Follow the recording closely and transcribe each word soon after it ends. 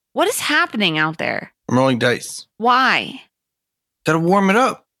What is happening out there? I'm rolling dice. Why? Gotta warm it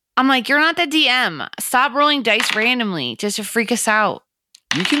up. I'm like, you're not the DM. Stop rolling dice randomly just to freak us out.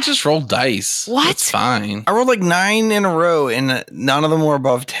 You can just roll dice. What? That's fine. I rolled like 9 in a row, and none of them were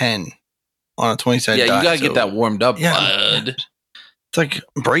above 10 on a 20-sided die. Yeah, you gotta get that warmed up, Yeah. bud. It's like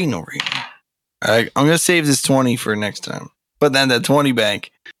Brayden over here. All right, I'm gonna save this 20 for next time. Put that in that 20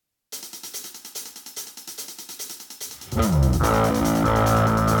 bank.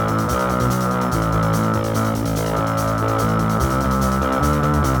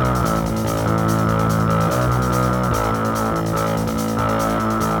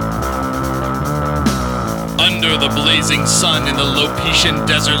 Under the blazing sun in the Lopetian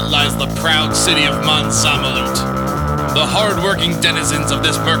desert lies the proud city of Manzamalut. The hard-working denizens of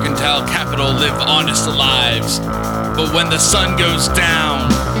this mercantile capital live honest lives. But when the sun goes down,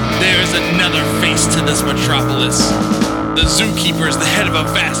 there is another face to this metropolis. The zookeeper is the head of a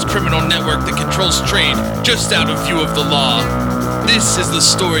vast criminal network that controls trade just out of view of the law. This is the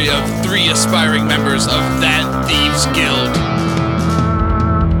story of 3 aspiring members of that Thieves Guild.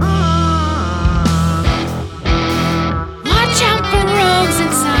 Watch out for rogues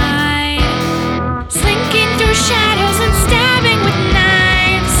inside, slinking through shadows and stabbing with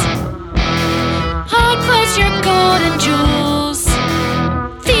knives. Hold close your gold and jewels.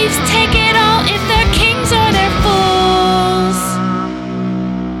 Thieves take it all if they're kings or they're fools.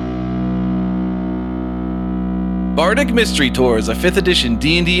 Bardic Mystery Tour is a 5th edition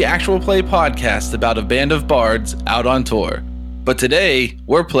D&D actual play podcast about a band of bards out on tour. But today,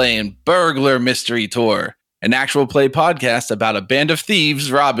 we're playing Burglar Mystery Tour, an actual play podcast about a band of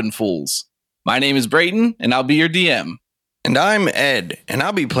thieves robbing fools. My name is Brayden, and I'll be your DM. And I'm Ed, and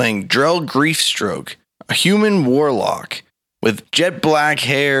I'll be playing Drell Griefstroke, a human warlock with jet black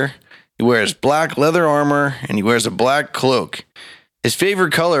hair. He wears black leather armor, and he wears a black cloak. His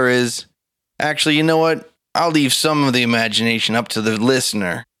favorite color is... Actually, you know what? I'll leave some of the imagination up to the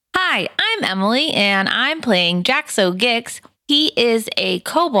listener. Hi, I'm Emily, and I'm playing Jaxo Gix. He is a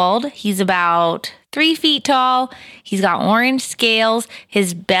kobold. He's about 3 feet tall. He's got orange scales.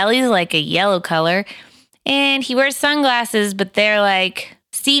 His belly's like a yellow color. And he wears sunglasses, but they're like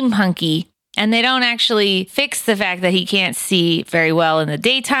steampunky. And they don't actually fix the fact that he can't see very well in the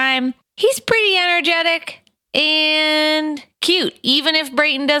daytime. He's pretty energetic and cute, even if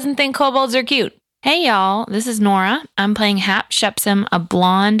Brayton doesn't think kobolds are cute. Hey y'all, this is Nora. I'm playing Hap Shepsum, a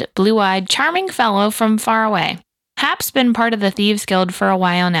blonde, blue-eyed, charming fellow from far away. Hap's been part of the Thieves Guild for a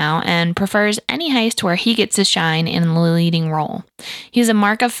while now and prefers any heist where he gets to shine in the leading role. He's a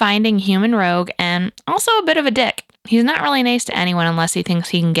mark of finding human rogue and also a bit of a dick. He's not really nice to anyone unless he thinks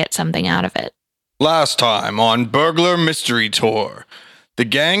he can get something out of it. Last time on Burglar Mystery Tour, the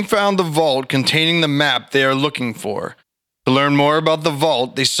gang found the vault containing the map they are looking for. To learn more about the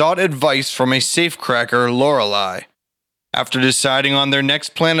vault, they sought advice from a safecracker, Lorelei. After deciding on their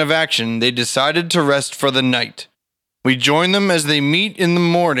next plan of action, they decided to rest for the night. We join them as they meet in the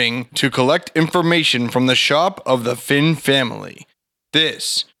morning to collect information from the shop of the Finn family.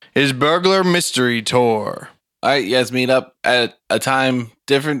 This is Burglar Mystery Tour. All right, you guys meet up at a time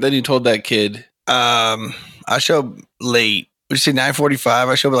different than you told that kid. I show up late. We say 9:45.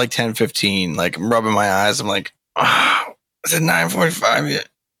 I show up at like 10:15. Like, I'm rubbing my eyes. I'm like, is it 9:45 yet?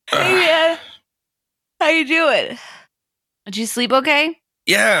 Hey, man. How you doing? Did you sleep okay?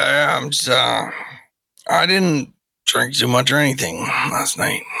 Yeah, I'm just, I didn't drink too much or anything last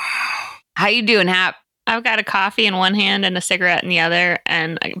night. How you doing, Hap? I've got a coffee in one hand and a cigarette in the other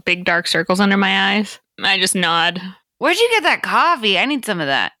and like, big dark circles under my eyes. I just nod. Where'd you get that coffee? I need some of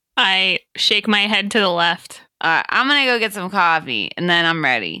that. I shake my head to the left. I'm gonna go get some coffee, and then I'm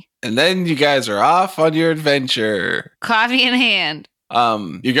ready. And then you guys are off on your adventure. Coffee in hand.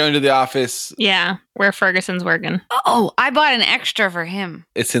 You're going to the office. Yeah, where Ferguson's working. Oh, I bought an extra for him.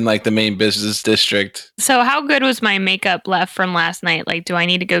 It's in like the main business district. So how good was my makeup left from last night? Like, do I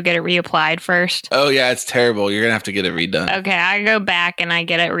need to go get it reapplied first? Oh, yeah, it's terrible. You're going to have to get it redone. Okay, I go back and I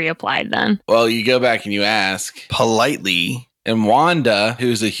get it reapplied then. Well, you go back and you ask. Politely. And Wanda,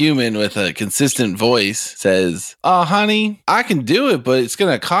 who's a human with a consistent voice, says, "Oh, honey, I can do it, but it's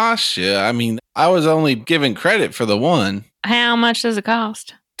going to cost you. I mean, I was only given credit for the one. How much does it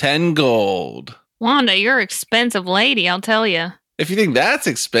cost? 10 gold. Wanda, you're an expensive lady, I'll tell you. If you think that's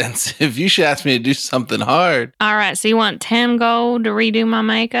expensive, you should ask me to do something hard." All right, so you want 10 gold to redo my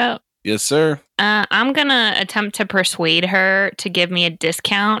makeup? Yes, sir. I'm going to attempt to persuade her to give me a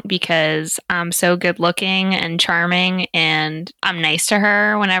discount because I'm so good looking and charming and I'm nice to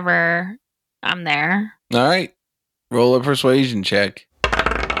her whenever I'm there. All right. Roll a persuasion check.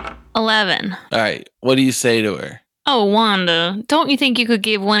 11. All right. What do you say to her? Oh, Wanda, don't you think you could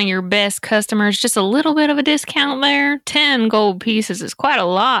give one of your best customers just a little bit of a discount there? 10 gold pieces is quite a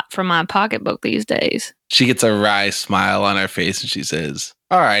lot for my pocketbook these days. She gets a wry smile on her face and she says,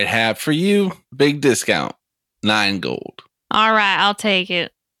 all right, Hap, for you, big discount. 9 gold. All right, I'll take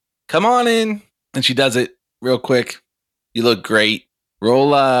it. Come on in. And she does it real quick. You look great.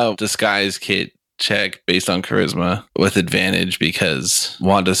 Roll a disguise kit check based on charisma with advantage because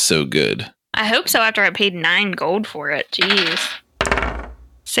Wanda's so good. I hope so after I paid 9 gold for it. Jeez.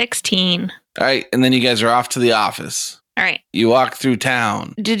 16. All right, and then you guys are off to the office. All right, You walk through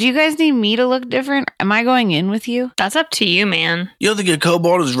town. Did you guys need me to look different? Am I going in with you? that's up to you, man. You don't think a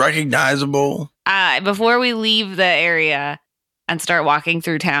kobold is recognizable? Before we leave the area and start walking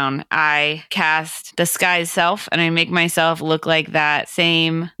through town, I cast Disguise Self and I make myself look like that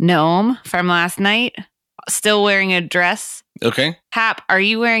same gnome from last night, still wearing a dress. Okay. Hap, are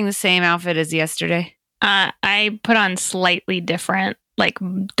you wearing the same outfit as yesterday? I put on slightly different, like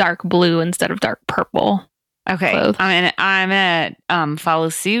dark blue instead of dark purple. Okay, Clothes. I'm gonna follow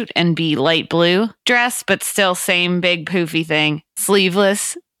suit and be light blue dress, but still same big poofy thing,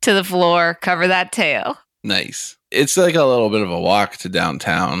 sleeveless to the floor, cover that tail. Nice. It's like a little bit of a walk to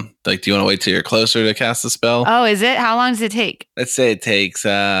downtown. Like, do you want to wait till you're closer to cast the spell? Oh, is it? How long does it take? Let's say it takes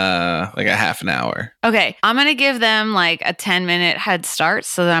like a half an hour. Okay, I'm gonna give them like a 10-minute head start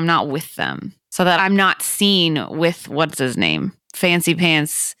so that I'm not with them, so that I'm not seen with what's his name, Fancy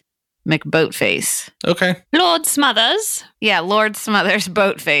Pants McBoatface. Okay. Lord Smothers. Yeah, Lord Smothers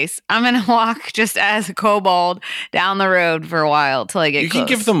Boatface. I'm gonna walk just as a kobold down the road for a while till I get You close. can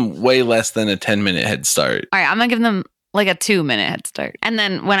give them way less than a 10-minute head start. All right, I'm gonna give them like a 2-minute head start, and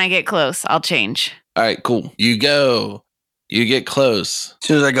then when I get close, I'll change. All right, cool. You go. You get close. As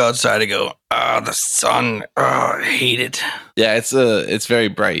soon as I go outside, I go, the sun. I hate it. Yeah, it's very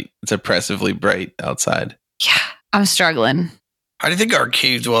bright. It's oppressively bright outside. Yeah, I'm struggling. How do you think our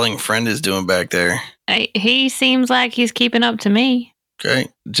cave dwelling friend is doing back there? He seems like he's keeping up to me. Okay.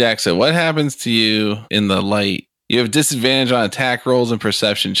 Jackson, what happens to you in the light? You have disadvantage on attack rolls and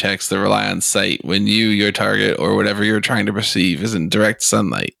perception checks that rely on sight when you, your target, or whatever you're trying to perceive is in direct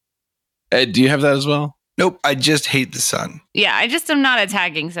sunlight. Ed, do you have that as well? Nope, I just hate the sun. Yeah, I just am not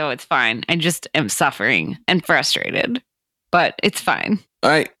attacking, so it's fine. I just am suffering and frustrated, but it's fine. All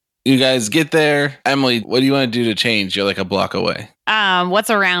right, you guys get there. Emily, what do you want to do to change? You're like a block away. What's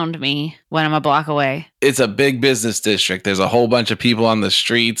around me when I'm a block away? It's a big business district. There's a whole bunch of people on the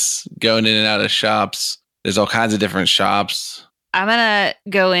streets going in and out of shops. There's all kinds of different shops. I'm gonna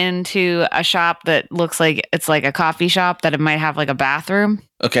go into a shop that looks like it's like a coffee shop that it might have like a bathroom.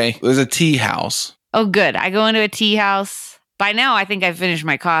 Okay, there's a tea house. Oh, good. I go into a tea house. By now, I think I've finished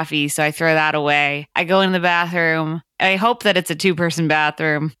my coffee, so I throw that away. I go in the bathroom. I hope that it's a 2-person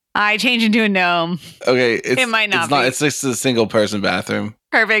bathroom. I change into a gnome. Okay, it might not be. It's just a single person bathroom.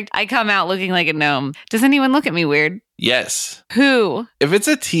 Perfect. I come out looking like a gnome. Does anyone look at me weird? Yes. Who? If it's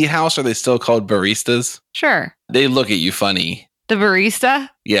a tea house, are they still called baristas? Sure. They look at you funny. The barista?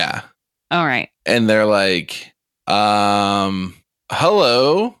 Yeah. All right. And they're like,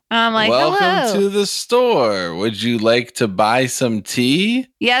 hello. I'm like, Welcome hello. to the store. Would you like to buy some tea?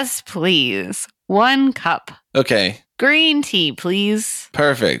 Yes, please. 1 cup. Okay, Green tea, please.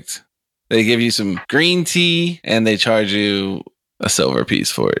 perfect. They give you some green tea and they charge you a silver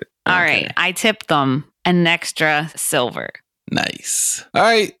piece for it. All Okay. right. I tip them an extra silver. Nice. All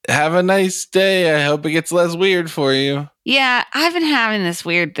right. Have a nice day. I hope it gets less weird for you. Yeah, I've been having this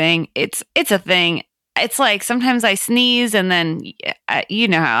weird thing. It's a thing. It's like sometimes I sneeze and then you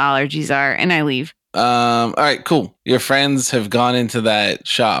know how allergies are and I leave. All right, cool. Your friends have gone into that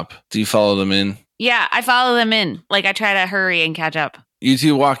shop. Do you follow them in? Yeah, I follow them in. Like I try to hurry and catch up. You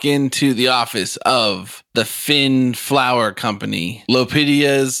two walk into the office of the Finn Flower Company,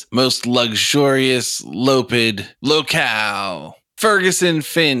 Lopidia's most luxurious lopid locale. Ferguson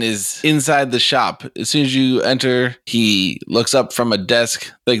Finn is inside the shop. As soon as you enter, he looks up from a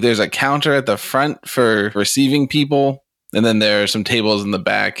desk. Like there's a counter at the front for receiving people. And then there are some tables in the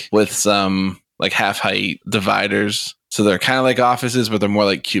back with some like half-height dividers. So they're kind of like offices, but they're more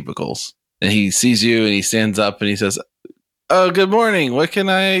like cubicles. And he sees you and he stands up and he says, "Oh, good morning. What can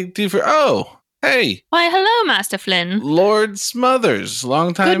I do for... Oh, hey, Why, hello, Master Flynn. Lord Smothers.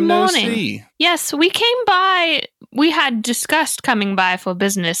 Long time Good no morning. see." Yes, we came by. We had discussed coming by for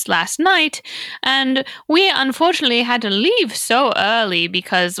business last night, and we unfortunately had to leave so early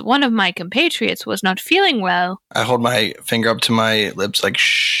because one of my compatriots was not feeling well. I hold my finger up to my lips like,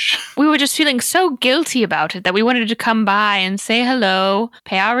 shh. We were just feeling so guilty about it that we wanted to come by and say hello,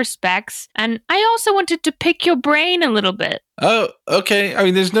 pay our respects, and I also wanted to pick your brain a little bit. Oh, okay. I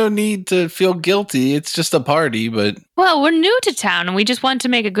mean, there's no need to feel guilty. It's just a party, but Well, we're new to town and we just want to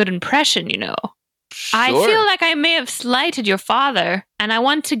make a good impression, you know. I sure. feel like I may have slighted your father, and I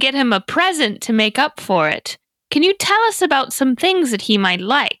want to get him a present to make up for it. Can you tell us about some things that he might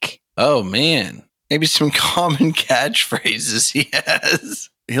like? Oh, man. Maybe some common catchphrases he has.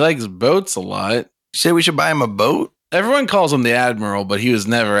 He likes boats a lot. You say we should buy him a boat? Everyone calls him the Admiral, but he was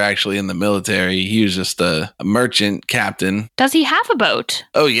never actually in the military. He was just a merchant captain. Does he have a boat?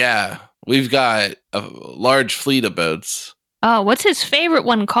 Oh, yeah. We've got a large fleet of boats. Oh, what's his favorite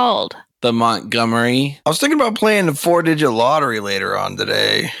one called? The Montgomery. I was thinking about playing the 4-digit lottery later on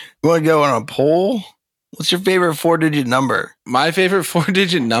today. You want to go on a poll? What's your favorite 4-digit number? My favorite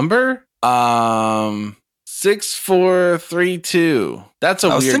 4-digit number? 6432. That's a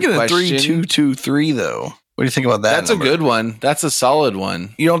I was weird thinking question. of 3223 though. What do you think about that? That's number? a good one. That's a solid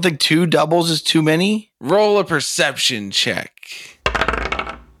one. You don't think 2 doubles is too many? Roll a perception check.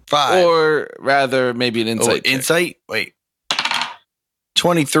 5. Or rather, maybe an insight check. Insight? Wait.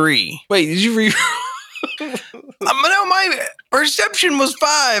 23. Wait, did you re- No, my perception was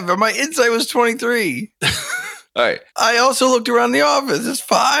 5, or my insight was 23. All right. I also looked around the office. It's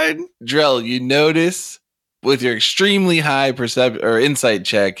fine. Drell, you notice with your extremely high perception or insight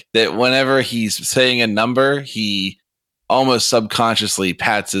check that whenever he's saying a number, he almost subconsciously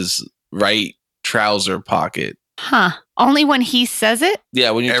pats his right trouser pocket. Huh. Only when he says it? Yeah,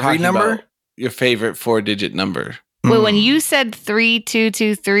 when you're Every talking number? about your favorite 4-digit number. Wait, Hmm. when you said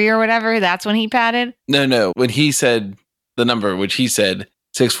 3223 or whatever, that's when he patted? No. When he said the number, which he said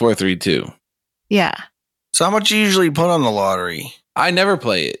 6432. Yeah. So how much you usually put on the lottery? I never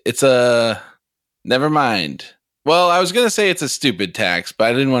play it. It's a never mind. Well, I was gonna say it's a stupid tax, but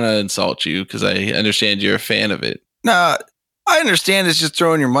I didn't want to insult you because I understand you're a fan of it. Nah, I understand it's just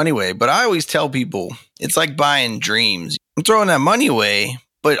throwing your money away, but I always tell people it's like buying dreams. I'm throwing that money away,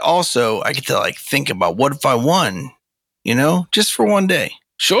 but also I get to like think about what if I won, you know, just for one day.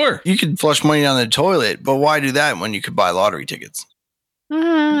 Sure. You could flush money down the toilet, but why do that when you could buy lottery tickets?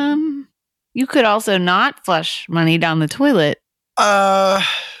 You could also not flush money down the toilet.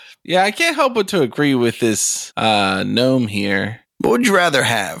 Yeah, I can't help but to agree with this gnome here. What would you rather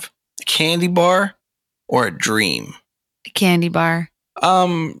have? A candy bar or a dream? A candy bar.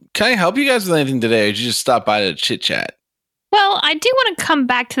 Can I help you guys with anything today, or did you just stop by to chit chat? Well, I do want to come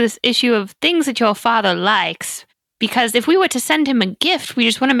back to this issue of things that your father likes, because if we were to send him a gift, we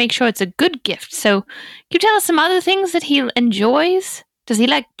just want to make sure it's a good gift. So, can you tell us some other things that he enjoys? Does he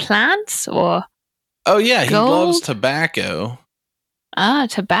like plants or Oh yeah, he Gold? loves tobacco.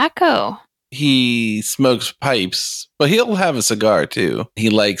 Tobacco? He smokes pipes, but he'll have a cigar too. He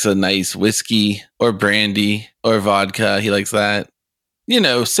likes a nice whiskey or brandy or vodka. He likes that. You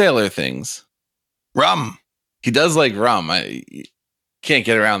know, sailor things. Rum. He does like rum. I can't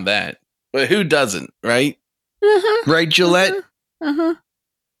get around that. But who doesn't, right? Right, Gillette?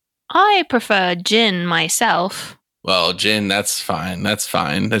 I prefer gin myself. Well, gin, that's fine. That's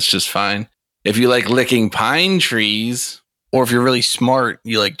fine. That's just fine. If you like licking pine trees, Or if you're really smart,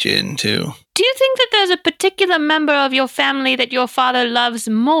 you like gin too. Do you think that there's a particular member of your family that your father loves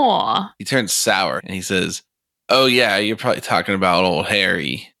more? he turns sour and he says, "Oh yeah, you're probably talking about old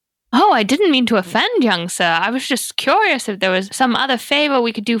Harry." Oh, I didn't mean to offend, young sir. I was just curious if there was some other favor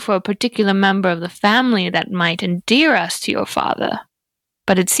we could do for a particular member of the family that might endear us to your father.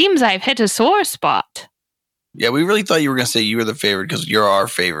 But it seems I've hit a sore spot. Yeah, we really thought you were going to say you were the favorite because you're our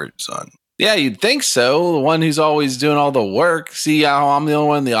favorite son. Yeah, you'd think so. The one who's always doing all the work. See how I'm the only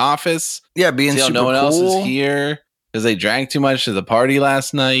one in the office? Yeah, being See how super no one cool. else is here? Because they drank too much at the party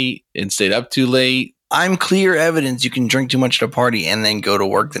last night and stayed up too late. I'm clear evidence you can drink too much at a party and then go to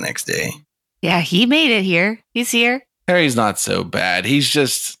work the next day. Yeah, he made it here. He's here. Harry's not so bad. He's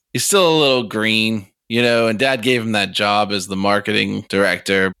still a little green, you know, and Dad gave him that job as the marketing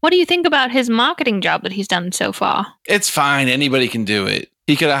director. What do you think about his marketing job that he's done so far? It's fine. Anybody can do it.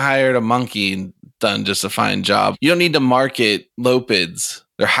 He could have hired a monkey and done just a fine job. You don't need to market Lopids.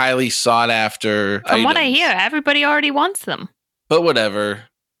 They're highly sought after From what I items. hear, everybody already wants them. But whatever.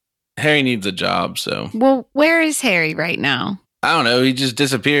 Harry needs a job, so Well, where is Harry right now? I don't know. He just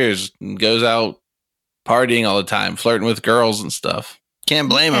disappears and goes out partying all the time, flirting with girls and stuff. Can't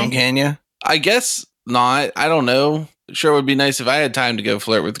blame him, Okay. can you? I guess not. I don't know. Sure would be nice if I had time to go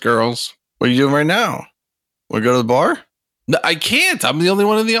flirt with girls. What are you doing right now? Want to go to the bar? No, I can't. I'm the only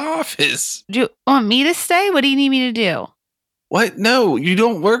one in the office. Do you want me to stay? What do you need me to do? What? No, you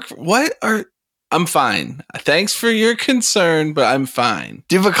don't work. What are? I'm fine. Thanks for your concern, but I'm fine.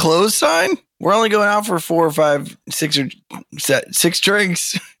 Do you have a close sign? We're only going out for 4 or 5, 6 or 6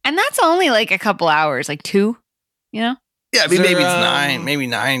 drinks. And that's only like a couple hours, like 2, you know? Yeah, I mean, Is maybe there, it's 9. Maybe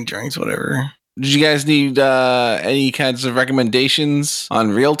 9 drinks, whatever. Did you guys need any kinds of recommendations on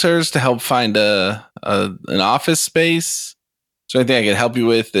realtors to help find an office space? Is there anything I could help you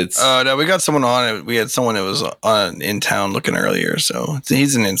with? No, we got someone on it. We had someone that was in town looking earlier, so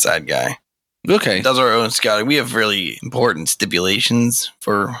he's an inside guy. Okay. He does our own scouting. We have really important stipulations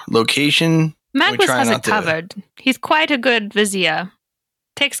for location. Magnus try has not it to- covered. He's quite a good vizier.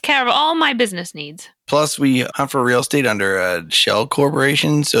 Takes care of all my business needs. Plus, we hunt for real estate under a shell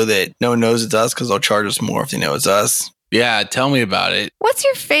corporation so that no one knows it's us because they'll charge us more if they know it's us. Yeah, tell me about it. What's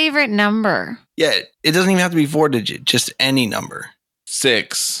your favorite number? Yeah, it doesn't even have to be 4-digit, just any number.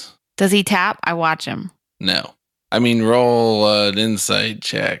 6. Does he tap? I watch him. No. I mean, roll an insight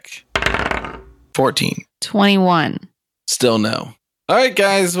check. 14. 21. Still no. All right,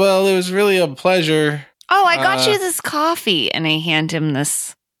 guys. Well, it was really a pleasure. Oh, I got you this coffee. And I hand him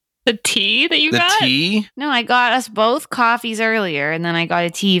this. The tea that you The got? tea? No, I got us both coffees earlier. And then I got a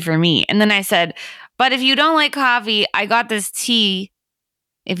tea for me. And then I said, but if you don't like coffee, I got this tea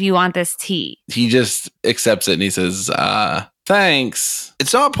if you want this tea. He just accepts it and he says, thanks.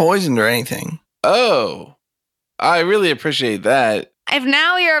 It's not poisoned or anything. Oh, I really appreciate that. If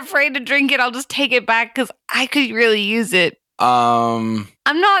now you're afraid to drink it, I'll just take it back because I could really use it. I'm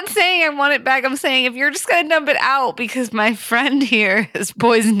not saying I want it back. I'm saying if you're just going to dump it out because my friend here has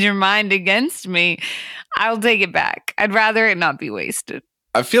poisoned your mind against me, I'll take it back. I'd rather it not be wasted.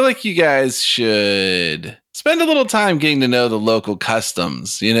 I feel like you guys should spend a little time getting to know the local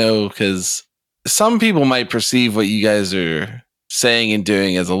customs, because some people might perceive what you guys are saying and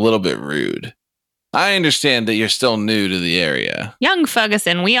doing as a little bit rude. I understand that you're still new to the area. Young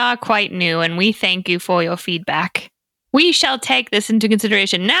Ferguson, we are quite new and we thank you for your feedback. We shall take this into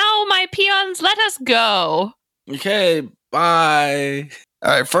consideration. Now, my peons, let us go. Okay, bye. All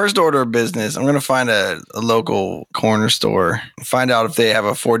right, first order of business. I'm going to find a local corner store. Find out if they have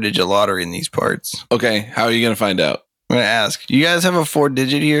a 4-digit lottery in these parts. Okay, how are you going to find out? I'm going to ask, do you guys have a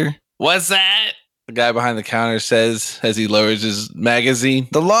 4-digit here? What's that? The guy behind the counter says as he lowers his magazine.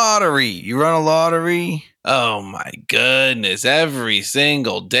 The lottery. You run a lottery? Oh my goodness, every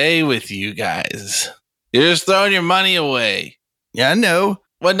single day with you guys. You're just throwing your money away. Yeah, I know.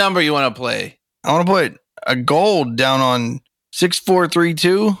 What number you want to play? I want to put a gold down on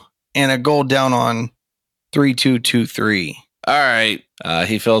 6432 and a gold down on 3223. All right.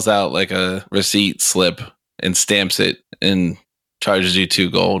 He fills out like a receipt slip and stamps it and charges you 2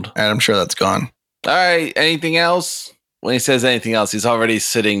 gold. All right, I'm sure that's gone. All right. Anything else? When he says anything else, he's already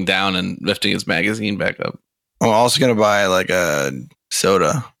sitting down and lifting his magazine back up. I'm also going to buy like a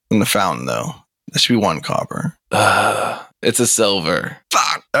soda from the fountain, though. That should be 1 copper. It's a silver.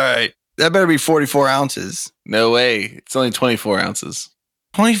 Fuck. All right. That better be 44 ounces. No way. It's only 24 ounces.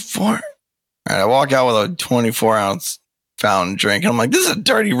 24? All right. I walk out with a 24-ounce fountain drink. And I'm like, this is a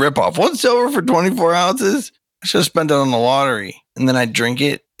dirty ripoff. 1 silver for 24 ounces? I should have spent it on the lottery. And then I drink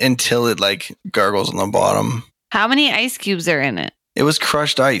it until it like gargles on the bottom. How many ice cubes are in it? It was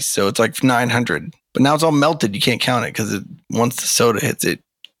crushed ice, so it's like 900. But now it's all melted. You can't count it because once the soda hits it,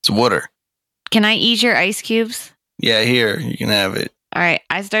 it's water. Can I eat your ice cubes? Yeah, here, you can have it. All right,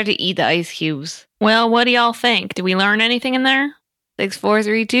 I start to eat the ice cubes. Well, what do y'all think? Did we learn anything in there?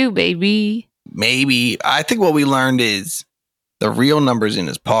 6432, baby. Maybe. I think what we learned is the real number's in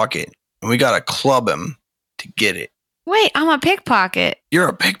his pocket, and we got to club him to get it. Wait, I'm a pickpocket. You're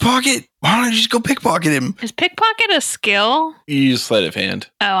a pickpocket? Why don't you just go pickpocket him? Is pickpocket a skill? You use sleight of hand.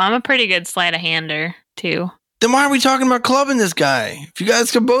 Oh, I'm a pretty good sleight of hander, too. Then why are we talking about clubbing this guy? If you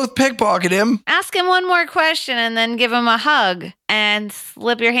guys could both pickpocket him. Ask him one more question and then give him a hug and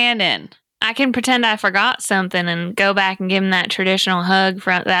slip your hand in. I can pretend I forgot something and go back and give him that traditional hug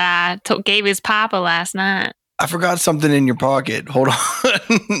that I gave his papa last night. I forgot something in your pocket. Hold on.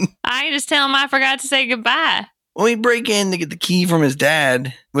 I can just tell him I forgot to say goodbye. When we break in to get the key from his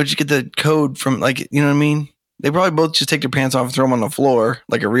dad, we'll just get the code from, like, you know what I mean? They probably both just take their pants off and throw them on the floor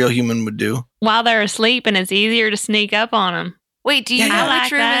like a real human would do. While they're asleep, and it's easier to sneak up on them. Wait, do you Yeah, know I which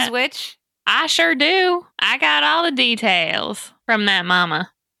like room that. is which? I sure do. I got all the details from that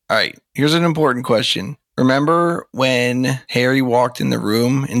mama. All right, here's an important question. Remember when Harry walked in the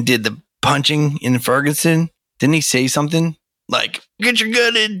room and did the punching in Ferguson? Didn't he say something like, get your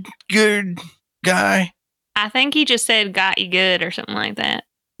good guy? I think he just said got you good or something like that.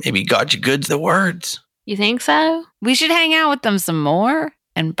 Maybe got your goods the words. You think so? We should hang out with them some more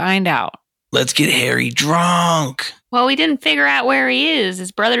and find out. Let's get Harry drunk. Well, we didn't figure out where he is.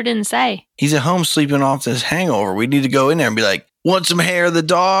 His brother didn't say. He's at home sleeping off this hangover. We need to go in there and be like, want some hair of the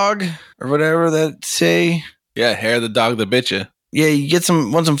dog? Or whatever that say. Yeah, hair of the dog that bit you. Yeah, you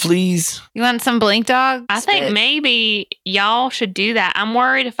want some fleas? You want some blink dog? I think maybe y'all should do that. I'm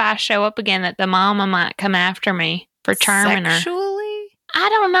worried if I show up again that the mama might come after me for charming her. Sexually? I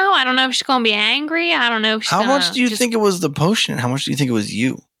don't know. I don't know if she's going to be angry. I don't know if she's How much do you think it was the potion? How much do you think it was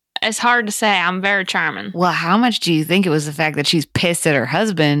you? It's hard to say. I'm very charming. Well, how much do you think it was the fact that she's pissed at her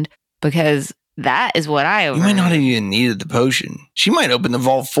husband? Because that is what I You overheard. might not have even needed the potion. She might open the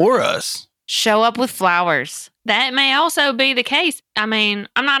vault for us. Show up with flowers. That may also be the case. I mean,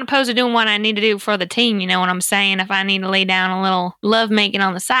 I'm not opposed to doing what I need to do for the team. You know what I'm saying? If I need to lay down a little lovemaking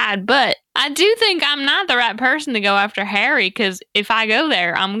on the side. But I do think I'm not the right person to go after Harry because if I go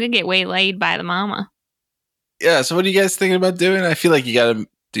there, I'm going to get waylaid by the mama. Yeah, so what are you guys thinking about doing? I feel like you got to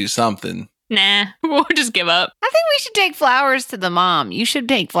do something. Nah, we'll just give up. I think we should take flowers to the mom. You should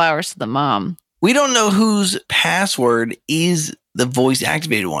take flowers to the mom. We don't know whose password is the voice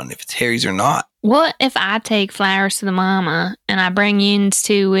activated one, if it's Harry's or not. What if I take flowers to the mama and I bring Yins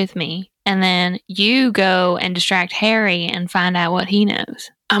too with me and then you go and distract Harry and find out what he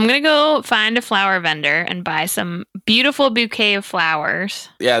knows? I'm going to go find a flower vendor and buy some beautiful bouquet of flowers.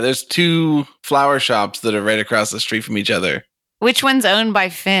 Yeah, there's 2 flower shops that are right across the street from each other. Which one's owned by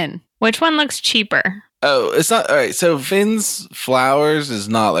Finn? Which one looks cheaper? Oh, it's not. All right, so Finn's Flowers is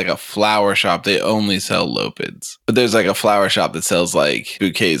not like a flower shop. They only sell lopids. But there's like a flower shop that sells like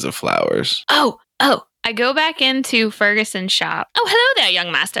bouquets of flowers. Oh, I go back into Ferguson's shop. Oh, hello there,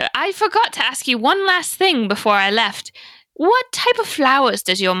 young master. I forgot to ask you one last thing before I left. What type of flowers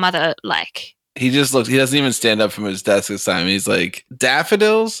does your mother like? He just looks, he doesn't even stand up from his desk this time. He's like,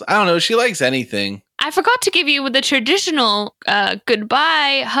 daffodils? I don't know. She likes anything. I forgot to give you the traditional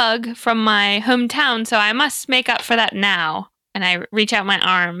goodbye hug from my hometown, so I must make up for that now. And I reach out my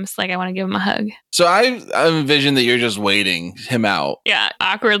arms like I want to give him a hug. So I envision that you're just waiting him out. Yeah,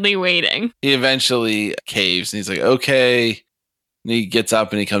 awkwardly waiting. He eventually caves and he's like, okay. And he gets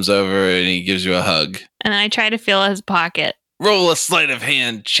up and he comes over and he gives you a hug. And I try to feel his pocket. Roll a sleight of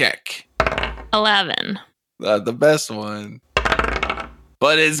hand check. 11. The best one.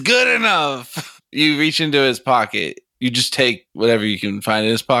 But it's good enough. You reach into his pocket. You just take whatever you can find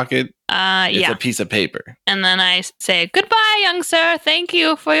in his pocket. It's Yeah. a piece of paper. And then I say, goodbye, young sir. Thank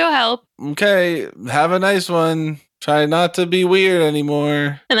you for your help. Okay, have a nice one. Try not to be weird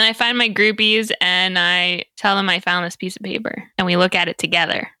anymore. And then I find my groupies and I tell them I found this piece of paper. And we look at it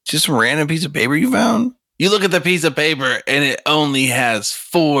together. Just a random piece of paper you found? You look at the piece of paper and it only has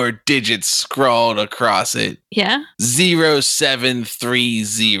 4 digits scrawled across it. Yeah?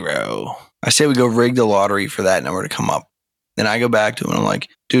 0730. I say we go rig the lottery for that number to come up. Then I go back to him and I'm like,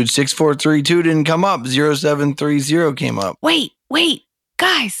 dude, 6432 didn't come up. 0730 came up. Wait,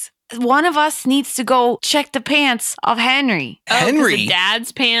 guys. One of us needs to go check the pants of Henry. Oh, 'cause Henry? the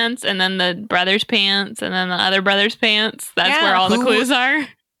dad's pants and then the brother's pants and then the other brother's pants. That's Yeah, where all the who- clues are.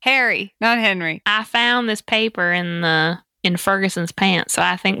 Harry, not Henry. I found this paper in Ferguson's pants, so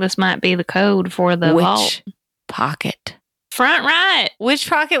I think this might be the code for the vault. Which pocket? Front right, Which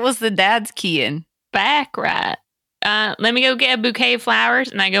pocket was the dad's key in? back right. Let me go get a bouquet of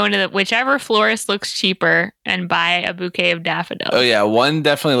flowers, and I go into whichever florist looks cheaper and buy a bouquet of daffodils. Oh, yeah. One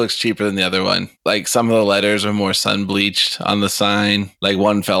definitely looks cheaper than the other one. Like some of the letters are more sun bleached on the sign. Like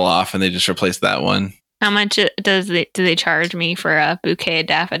one fell off and they just replaced that one. How much do they charge me for a bouquet of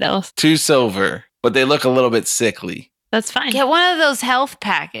daffodils? 2 silver, but they look a little bit sickly. That's fine. Get one of those health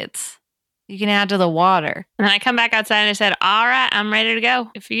packets. You can add to the water. And then I come back outside and I said, all right, I'm ready to go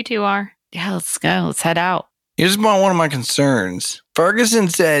if you two are. Yeah, let's go. Let's head out. Here's one of my concerns. Ferguson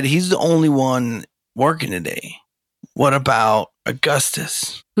said he's the only one working today. What about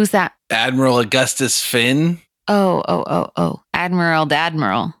Augustus? Who's that? Admiral Augustus Finn? Oh. Admiral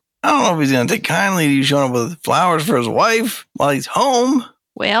Dadmiral. I don't know if he's going to take kindly to you showing up with flowers for his wife while he's home.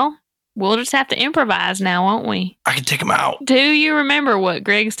 Well, we'll just have to improvise now, won't we? I can take him out. Do you remember what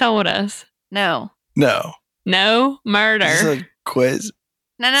Griggs told us? No. No. No murder. This is a quiz.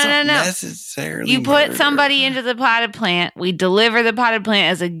 No. It's not necessarily You put murder. somebody into the potted plant. We deliver the potted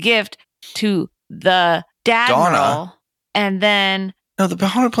plant as a gift to the Dadmiral. Donna. And then No, the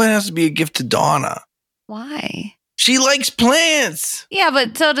potted plant has to be a gift to Donna. why? She likes plants. Yeah,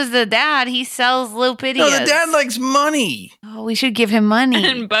 but so does the dad. He sells Lopidias. No, the dad likes money. Oh, we should give him money.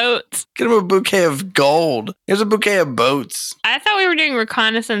 And boats. Get him a bouquet of gold. Here's a bouquet of boats. I thought we were doing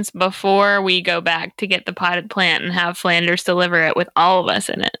reconnaissance before we go back to get the potted plant and have Flanders deliver it with all of us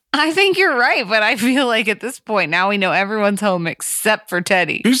in it. I think you're right, but I feel like at this point now we know everyone's home except for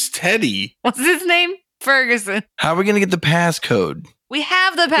Teddy. Who's Teddy? What's his name? Ferguson. How are we going to get the passcode? We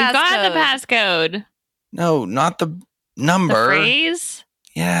have the We passcode. got the passcode. No, not the The number. phrase.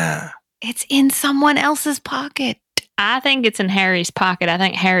 Yeah. It's in someone else's pocket. I think it's in Harry's pocket. I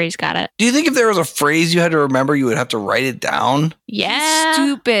think Harry's got it. Do you think if there was a phrase you had to remember, you would have to write it down? Yeah.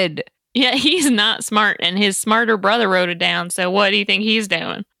 Stupid. Yeah, he's not smart, and his smarter brother wrote it down. So what do you think he's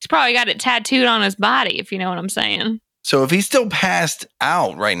doing? He's probably got it tattooed on his body, if you know what I'm saying. So if he's still passed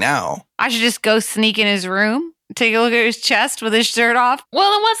out right now, I should just go sneak in his room, take a look at his chest with his shirt off.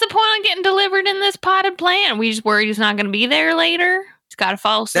 Well, then what's the point of getting delivered in this potted plant? We just worried he's not going to be there later. He's got to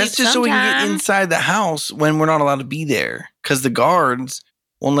fall asleep that's just so we can get sometime. inside the house when we're not allowed to be there. Because the guards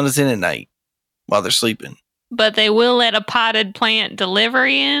won't let us in at night while they're sleeping. But they will let a potted plant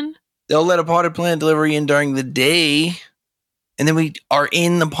delivery in. They'll let a potted plant delivery in during the day. And then we are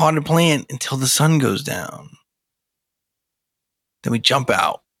in the potted plant until the sun goes down. Then we jump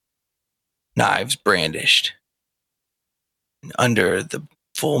out, knives brandished. And under the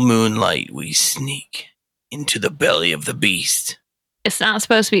full moonlight, we sneak into the belly of the beast. It's not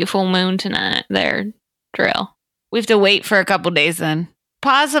supposed to be a full moon tonight there, Drill. We have to wait for a couple days then.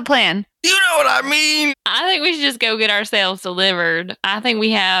 Pause the plan. You know what I mean? I think we should just go get ourselves delivered. I think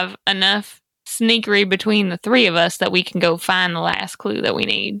we have enough sneakery between the three of us that we can go find the last clue that we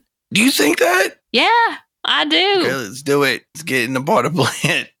need. Do you think that? Yeah, I do. Okay, let's do it. Let's get in the potted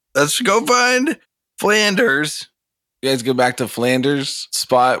plant. Let's go find Flanders. You guys go back to Flanders'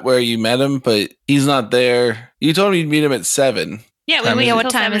 spot where you met him, but he's not there. You told me you'd meet him at 7. Yeah, Time we is wait it? what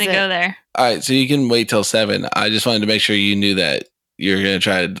What time time is to it? go there. All right, so you can wait till 7. I just wanted to make sure you knew that you're going to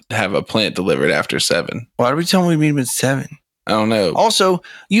try to have a plant delivered after 7. Why did we tell him we meet him at 7? I don't know. Also,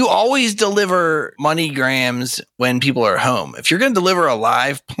 you always deliver MoneyGrams when people are home. If you're going to deliver a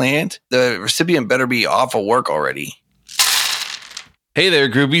live plant, the recipient better be off of work already. Hey there,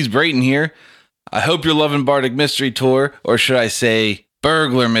 groupies. Brayton here. I hope you're loving Bardic Mystery Tour, or should I say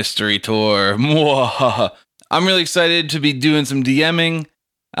Burglar Mystery Tour. Mwah. I'm really excited to be doing some DMing.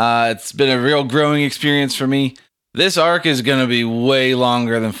 It's been a real growing experience for me. This arc is going to be way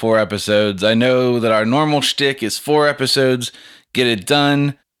longer than 4 episodes. I know that our normal shtick is 4 episodes, get it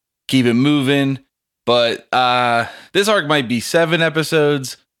done, keep it moving. But this arc might be 7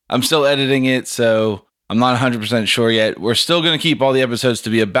 episodes. I'm still editing it, so I'm not 100% sure yet. We're still going to keep all the episodes to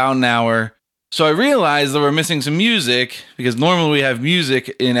be about an hour. So I realized that we're missing some music, because normally we have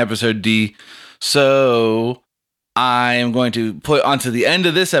music in episode D. So I am going to put onto the end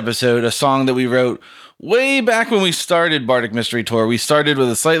of this episode a song that we wrote way back when we started Bardic Mystery Tour. We started with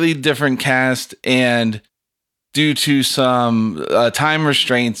a slightly different cast, and due to some time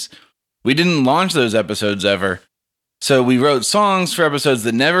restraints, we didn't launch those episodes ever. So we wrote songs for episodes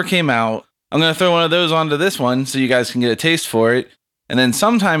that never came out. I'm going to throw one of those onto this one so you guys can get a taste for it. And then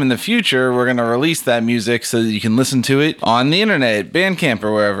sometime in the future, we're going to release that music so that you can listen to it on the internet, Bandcamp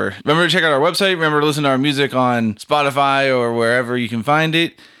or wherever. Remember to check out our website. Remember to listen to our music on Spotify or wherever you can find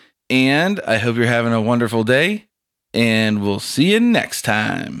it. And I hope you're having a wonderful day. And we'll see you next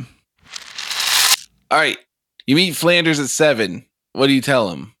time. All right. You meet Flanders at 7. What do you tell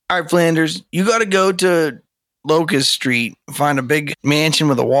him? All right, Flanders, you got to go to Locust Street, find a big mansion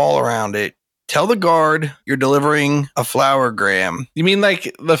with a wall around it. Tell the guard you're delivering a flowergram. You mean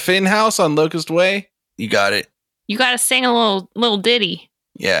like the Finn house on Locust Way? You got it. You got to sing a little ditty.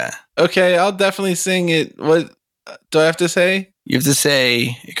 Yeah. Okay, I'll definitely sing it. What do I have to say? You have to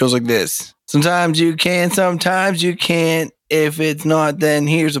say, it goes like this. Sometimes you can, sometimes you can't. If it's not, then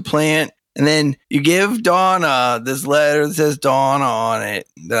here's a plant. And then you give Donna this letter that says Donna on it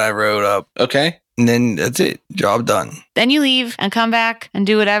that I wrote up. Okay. And then that's it. Job done. Then you leave and come back and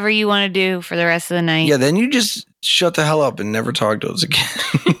do whatever you want to do for the rest of the night. Yeah, then you just shut the hell up and never talk to us again.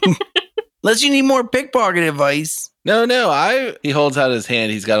 Unless you need more pickpocket advice. No. He holds out his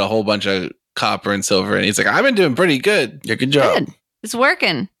hand. He's got a whole bunch of copper and silver, and he's like, I've been doing pretty good. Yeah, good job. Good. It's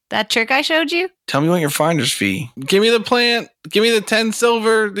working. That trick I showed you? Tell me what your finder's fee. Give me the plant. Give me the 10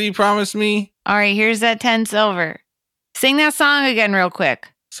 silver that you promised me. All right, here's that 10 silver. Sing that song again real quick.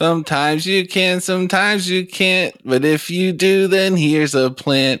 Sometimes you can, sometimes you can't. But if you do, then here's a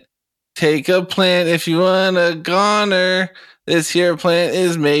plant. Take a plant if you want a goner. This here plant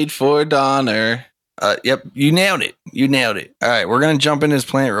is made for Donner. Yep, you nailed it. You nailed it. All right, we're going to jump in this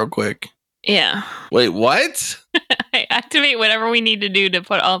plant real quick. Yeah. Wait, what? Activate whatever we need to do to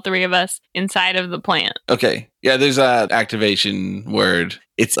put all 3 of us inside of the plant. Okay. Yeah, there's a activation word.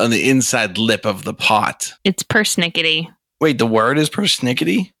 It's on the inside lip of the pot. It's persnickety. Wait, the word is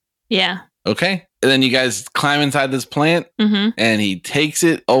persnickety? Yeah. Okay. And then you guys climb inside this plant, Mm-hmm. and he takes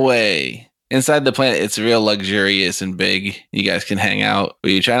it away. Inside the plant, it's real luxurious and big. You guys can hang out,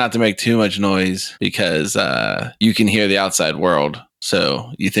 but you try not to make too much noise because you can hear the outside world.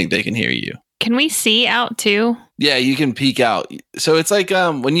 So you think they can hear you. Can we see out too? Yeah, you can peek out. So it's like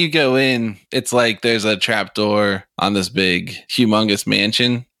when you go in, it's like there's a trapdoor on this big, humongous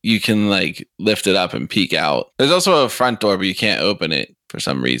mansion. You can like lift it up and peek out. There's also a front door, but you can't open it for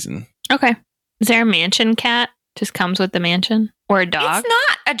some reason. Okay. Is there a mansion cat? Just comes with the mansion? Or a dog? It's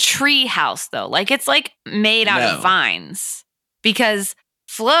not a tree house, though. Like, it's like made out No. of vines. Because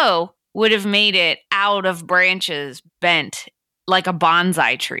Flo would have made it out of branches bent like a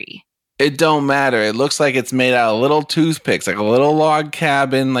bonsai tree. It don't matter. It looks like it's made out of little toothpicks, like a little log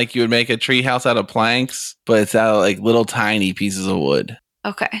cabin, like you would make a tree house out of planks, but it's out of like little tiny pieces of wood.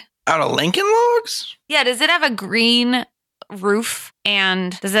 Okay. Out of Lincoln Logs? Yeah, does it have a green roof?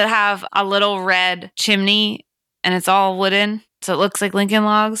 And does it have a little red chimney? And it's all wooden? So it looks like Lincoln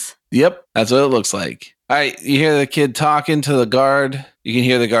Logs? Yep, that's what it looks like. All right, you hear the kid talking to the guard. You can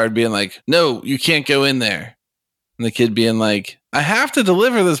hear the guard being like, "No, you can't go in there." And the kid being like, "I have to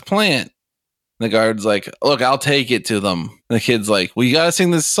deliver this plant." And the guard's like, "Look, I'll take it to them." And the kid's like, "Well, you got to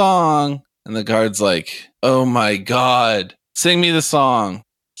sing this song." And the guard's like, "Oh my God, sing me the song.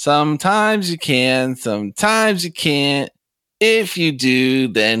 Sometimes you can, sometimes you can't. If you do,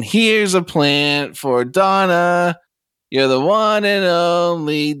 then here's a plant for Donna. You're the one and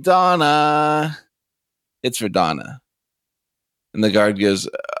only Donna." It's for Donna. And the guard goes,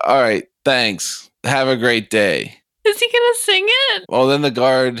 "All right, thanks. Have a great day." Is he going to sing it? Well, then the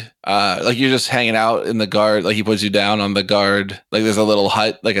guard, like you're just hanging out in the guard, like he puts you down on the guard. Like there's a little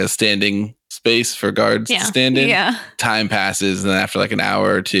hut, like a standing space for guards to stand in. Yeah. Time passes, and then after like an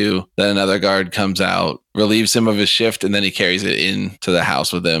hour or two, then another guard comes out, relieves him of his shift, and then he carries it into the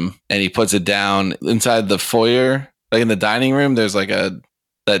house with him. And he puts it down inside the foyer, like in the dining room. There's like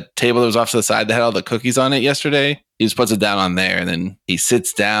that table that was off to the side that had all the cookies on it yesterday. He just puts it down on there, and then he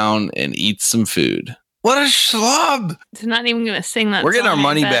sits down and eats some food. What a schlub. He's not even going to sing that We're getting our song, I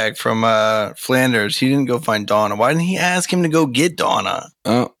money bet. back from Flanders. He didn't go find Donna. Why didn't he ask him to go get Donna?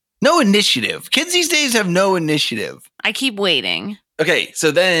 Oh, No initiative. Kids these days have no initiative. I keep waiting. okay. So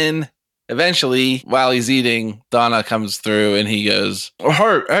then eventually, while he's eating, Donna comes through and he goes,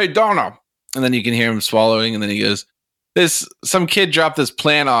 "Oh, hey, Donna." And then you can hear him swallowing. And then he goes, some kid dropped this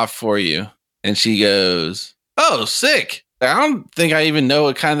plant off for you. And she goes, "Oh, sick. I don't think I even know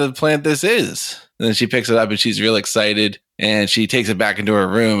what kind of plant this is." And then she picks it up and she's real excited. And she takes it back into her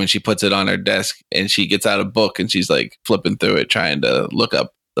room and she puts it on her desk. And she gets out a book and she's like flipping through it, trying to look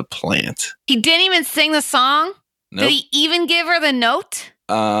up the plant. He didn't even sing the song? Nope. Did he even give her the note?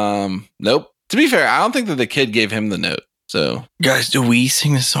 Nope. To be fair, I don't think that the kid gave him the note. So Guys, do we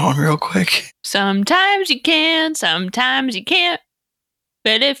sing the song real quick? Sometimes you can, sometimes you can't.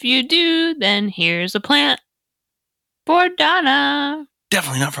 But if you do, then here's a plant for Donna.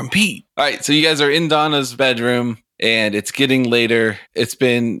 Definitely not from Pete. all right, so you guys are in Donna's bedroom and it's getting later. It's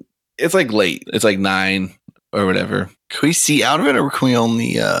like late. It's like 9 or whatever. Can we see out of it or can we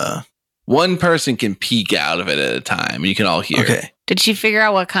only One person can peek out of it at a time and you can all hear. Okay. Did she figure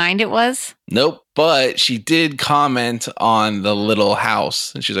out what kind it was? Nope. But she did comment on the little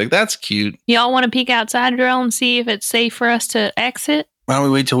house and she's like, "That's cute." Y'all want to peek outside, girl, and see if it's safe for us to exit? Why don't we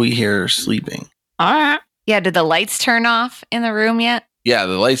wait till we hear her sleeping? All right. Yeah, did the lights turn off in the room yet? Yeah,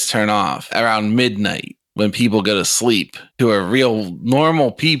 the lights turn off around midnight when people go to sleep, who are real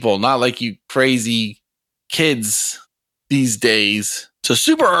normal people, not like you crazy kids these days. So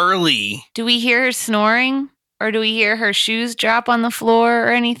super early. Do we hear her snoring? Or do we hear her shoes drop on the floor or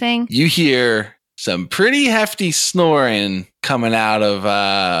anything? You hear some pretty hefty snoring coming out of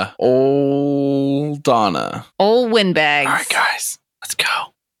old Donna. Old windbags. All right, guys, let's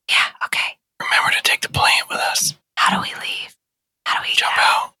go. Yeah, okay. Remember to take the plant with us. How do we leave? How do we Jump get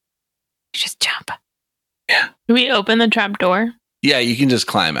out. Just jump. Do we open the trap door? Yeah, you can just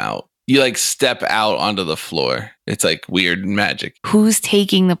climb out. You like step out onto the floor. It's like weird magic. Who's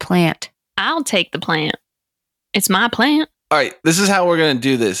taking the plant? I'll take the plant. It's my plant. All right, this is how we're going to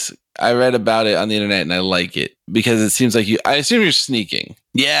do this. I read about it on the internet and I like it because it seems like I assume you're sneaking.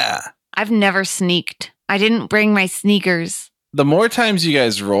 Yeah. I've never sneaked. I didn't bring my sneakers. The more times you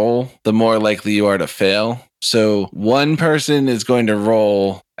guys roll, the more likely you are to fail. So one person is going to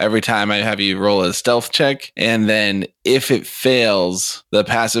roll every time I have you roll a stealth check. And then if it fails, the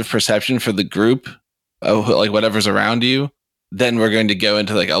passive perception for the group, like whatever's around you, then we're going to go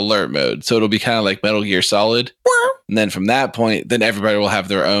into like alert mode. So it'll be kind of like Metal Gear Solid. And then from that point, then everybody will have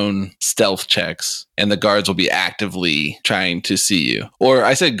their own stealth checks and the guards will be actively trying to see you. Or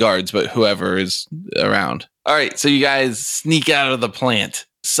I said guards, but whoever is around. All right, so you guys sneak out of the plant.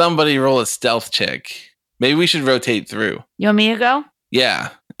 Somebody roll a stealth check. Maybe we should rotate through. You want me to go? Yeah,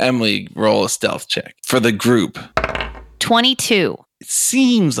 Emily, roll a stealth check for the group. 22. it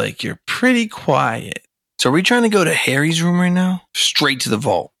seems like you're pretty quiet. So are we trying to go to Harry's room right now? Straight to the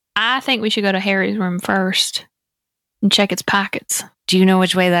vault. I think we should go to Harry's room first and check its pockets. Do you know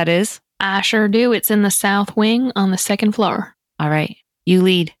which way that is? I sure do. It's in the south wing on the second floor. All right. You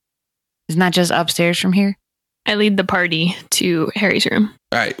lead. Isn't that just upstairs from here? I lead the party to Harry's room.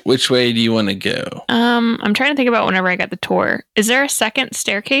 All right, which way do you want to go? I'm trying to think about whenever I got the tour. Is there a second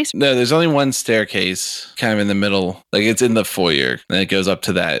staircase? No, there's only one staircase kind of in the middle. Like it's in the foyer, and it goes up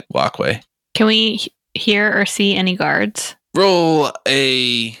to that walkway. Can we hear or see any guards? Roll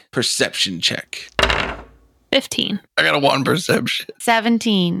a perception check. 15. I got a 1 perception.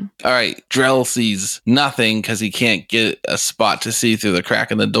 17. All right, Drell sees nothing because he can't get a spot to see through the crack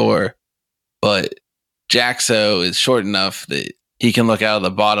in the door. But Jaxo is short enough that he can look out of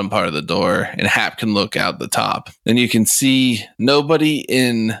the bottom part of the door and Hap can look out the top. And you can see nobody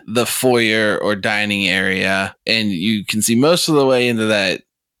in the foyer or dining area. And you can see most of the way into that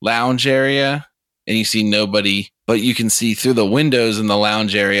lounge area. And you see nobody, but you can see through the windows in the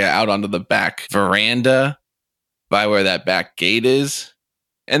lounge area out onto the back veranda by where that back gate is.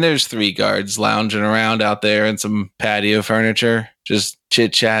 And there's 3 guards lounging around out there and some patio furniture, just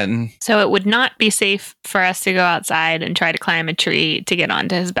chit-chatting. So it would not be safe for us to go outside and try to climb a tree to get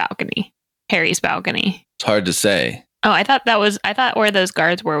onto his balcony, Harry's balcony. It's hard to say. Oh, I thought where those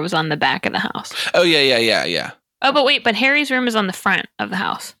guards were was on the back of the house. Oh, yeah. Oh, but Harry's room is on the front of the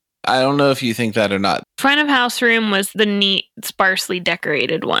house. I don't know if you think that or not. Front of house room was the neat, sparsely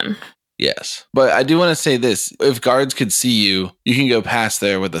decorated one. Yes. But I do want to say this. If guards could see you, you can go past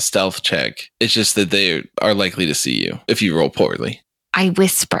there with a stealth check. It's just that they are likely to see you if you roll poorly. I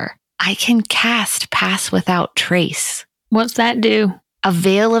whisper. I can cast Pass Without Trace. What's that do? A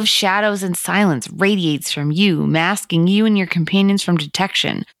veil of shadows and silence radiates from you, masking you and your companions from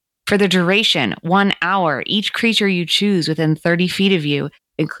detection. For the duration, 1 hour, each creature you choose within 30 feet of you,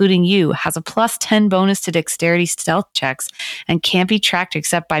 including you, has a plus 10 bonus to dexterity stealth checks and can't be tracked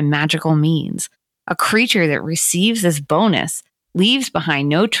except by magical means. A creature that receives this bonus leaves behind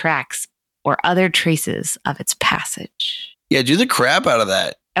no tracks or other traces of its passage. Yeah, do the crap out of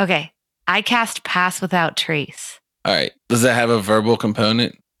that. Okay, I cast Pass Without Trace. All right. Does that have a verbal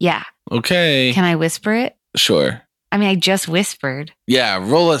component? Yeah. Okay. Can I whisper it? Sure. I mean, I just whispered. Yeah,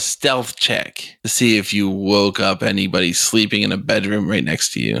 roll a stealth check to see if you woke up anybody sleeping in a bedroom right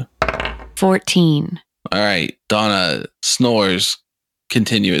next to you. 14. All right. Donna snores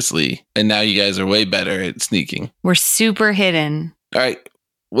continuously, and now you guys are way better at sneaking. We're super hidden. All right.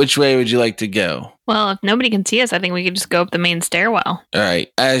 Which way would you like to go? Well, if nobody can see us, I think we could just go up the main stairwell. All right.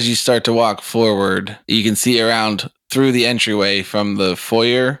 As you start to walk forward, you can see around through the entryway from the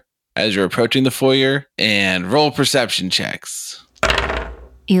foyer as you're approaching the foyer, and roll perception checks.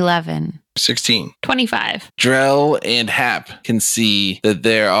 11. 16. 25. Drell and Hap can see that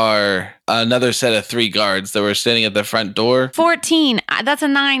there are another set of 3 guards that were standing at the front door. 14. That's a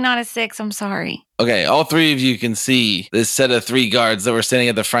 9, not a 6. I'm sorry. Okay, all 3 of you can see this set of 3 guards that were standing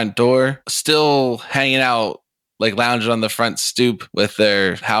at the front door, still hanging out, like lounging on the front stoop with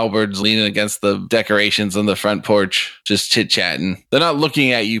their halberds leaning against the decorations on the front porch, just chit-chatting. They're not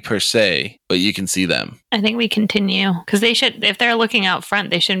looking at you per se, but you can see them. I think we continue because they should, if they're looking out front,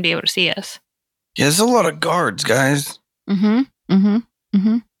 they shouldn't be able to see us. Yeah, there's a lot of guards, guys. Let's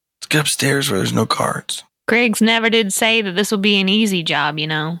Let's get upstairs where there's no guards. Griggs never did say that this will be an easy job, you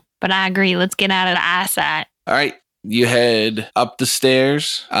know, but I agree. Let's get out of the eyesight. All right, you head up the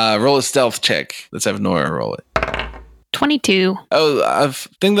stairs. Roll a stealth check. Let's have Nora roll it. 22. Oh, a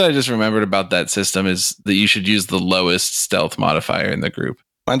thing that I just remembered about that system is that you should use the lowest stealth modifier in the group.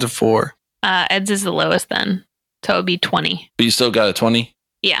 Mine's a 4. Ed's is the lowest then. So it would be 20. But you still got a 20?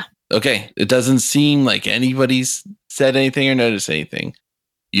 Yeah. Okay. It doesn't seem like anybody's said anything or noticed anything.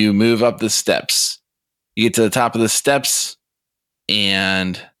 You move up the steps. You get to the top of the steps,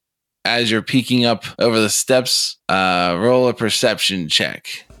 and as you're peeking up over the steps, roll a perception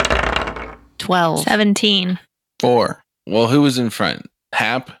check. 12. 17. 4. Well, who was in front?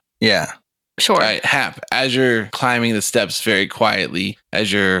 Hap? Yeah. Sure. All right, Hap, as you're climbing the steps very quietly,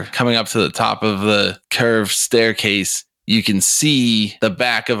 as you're coming up to the top of the curved staircase, you can see the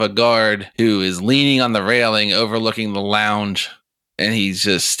back of a guard who is leaning on the railing overlooking the lounge, and he's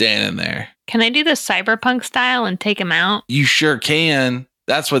just standing there. Can I do the cyberpunk style and take him out? You sure can.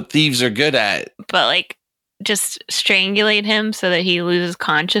 That's what thieves are good at. But like just strangulate him so that he loses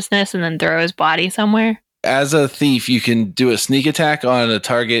consciousness and then throw his body somewhere? As a thief, you can do a sneak attack on a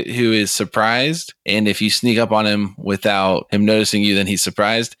target who is surprised. And if you sneak up on him without him noticing you, then he's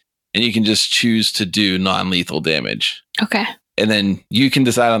surprised. And you can just choose to do non-lethal damage. Okay. And then you can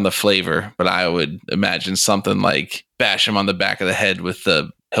decide on the flavor, but I would imagine something like bash him on the back of the head with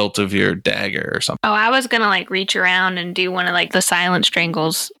the hilt of your dagger or something. Oh, I was going to like reach around and do one of like the silent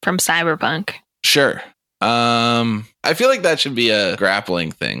strangles from Cyberpunk. Sure. I feel like that should be a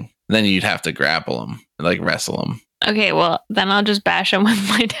grappling thing. Then you'd have to grapple him and like wrestle him. Okay, well, then I'll just bash him with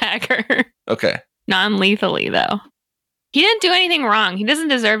my dagger. Okay. Non-lethally, though. He didn't do anything wrong. He doesn't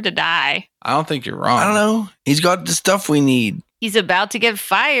deserve to die. I don't think you're wrong. I don't know. He's got the stuff we need. He's about to get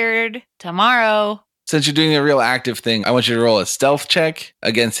fired tomorrow. Since you're doing a real active thing, I want you to roll a stealth check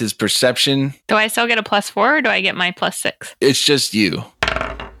against his perception. Do I still get a +4 or do I get my +6? It's just you.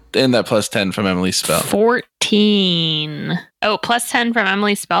 And that +10 from Emily's spell. 14. Oh, +10 from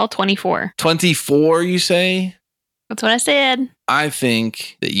Emily's spell, 24. 24, you say? That's what I said. I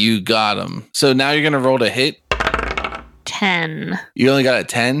think that you got him. So now you're going to roll to hit. 10. You only got a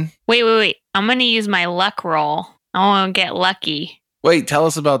 10? Wait. I'm going to use my luck roll. I want to get lucky. Wait, tell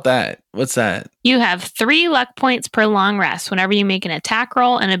us about that. What's that? You have 3 luck points per long rest whenever you make an attack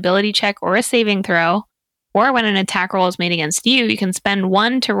roll, an ability check, or a saving throw. Or when an attack roll is made against you, you can spend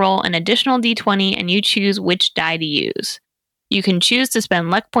 1 to roll an additional d20 and you choose which die to use. You can choose to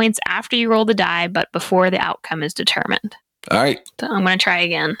spend luck points after you roll the die, but before the outcome is determined. All right, So I'm going to try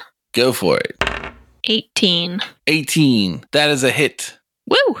again. go for it. 18. 18. That is a hit.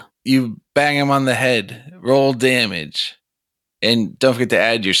 Woo! You bang him on the head. Roll damage. And don't forget to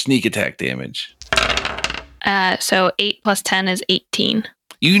add your sneak attack damage. So 8 plus 10 is 18.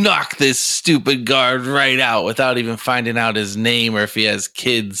 You knock this stupid guard right out without even finding out his name or if he has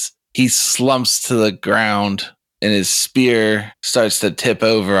kids. He slumps to the ground and his spear starts to tip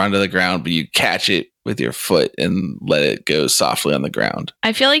over onto the ground, but you catch it with your foot and let it go softly on the ground.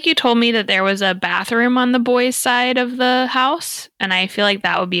 I feel like you told me that there was a bathroom on the boys' side of the house, and I feel like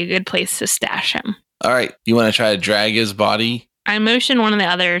that would be a good place to stash him. All right. You want to try to drag his body? I motion one of the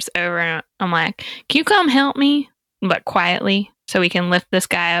others over and I'm like, can you come help me? But quietly, so we can lift this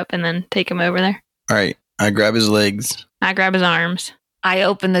guy up and then take him over there. All right. I grab his legs. I grab his arms. I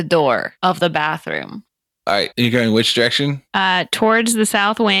open the door of the bathroom. All right. You're going which direction? Towards the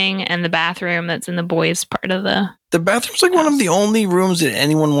south wing and the bathroom that's in the boys' part of the... The bathroom's like one of the only rooms that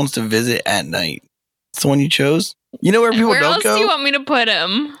anyone wants to visit at night. It's the one you chose. You know where people Where don't else go? do you want me to put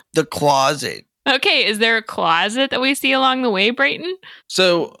him? The closet. Okay, is there a closet that we see along the way, Brayton?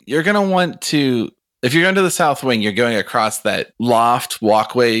 So you're going to want to, if you're going to the south wing, you're going across that loft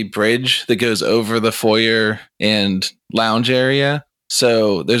walkway bridge that goes over the foyer and lounge area.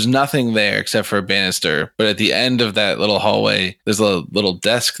 So there's nothing there except for a banister. But at the end of that little hallway, there's a little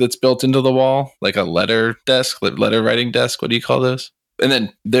desk that's built into the wall, like a letter desk, letter writing desk. What do you call those? And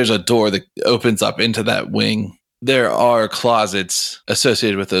then there's a door that opens up into that wing. There are closets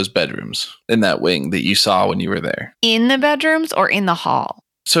associated with those bedrooms in that wing that you saw when you were there. In the bedrooms or in the hall?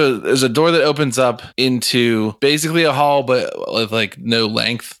 So there's a door that opens up into basically a hall, but with like no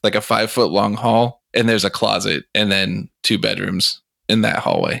length, like a 5-foot long hall. And there's a closet and then 2 bedrooms in that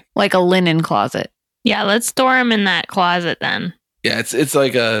hallway. Like a linen closet. Yeah, let's store him in that closet then. Yeah, it's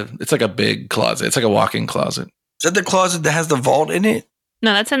like a big closet. It's like a walk-in closet. Is that the closet that has the vault in it?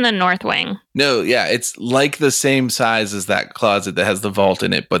 No, that's in the north wing. No, yeah, it's like the same size as that closet that has the vault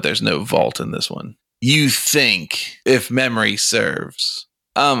in it, but there's no vault in this one. You think, if memory serves.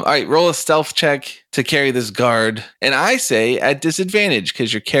 All right, roll a stealth check to carry this guard. And I say at disadvantage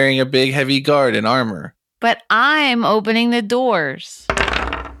because you're carrying a big, heavy guard in armor. But I'm opening the doors.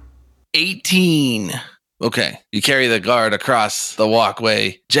 18. Okay, you carry the guard across the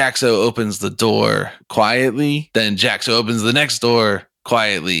walkway. Jaxo opens the door quietly. Then Jaxo opens the next door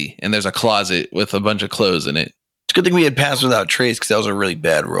quietly. And there's a closet with a bunch of clothes in it. It's a good thing we had passed without trace because that was a really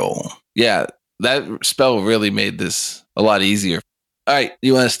bad roll. Yeah, that spell really made this a lot easier. All right,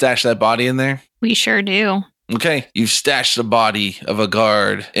 you want to stash that body in there? We sure do. Okay, you've stashed the body of a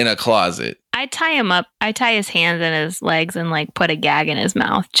guard in a closet. I tie him up. I tie his hands and his legs and like put a gag in his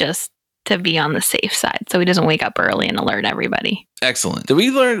mouth just to be on the safe side so he doesn't wake up early and alert everybody. Excellent. Did we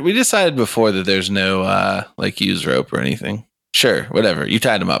learn? We decided before that there's no like use rope or anything. Sure, whatever. You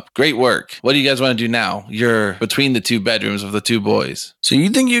tied him up. Great work. What do you guys want to do now? You're between the 2 bedrooms of the 2 boys. So you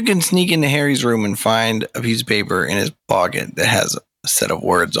think you can sneak into Harry's room and find a piece of paper in his pocket that has a set of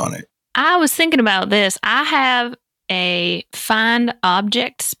words on it? I was thinking about this. I have a find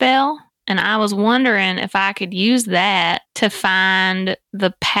object spell, and I was wondering if I could use that to find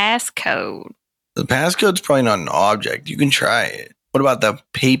the passcode. The passcode's probably not an object. You can try it. What about the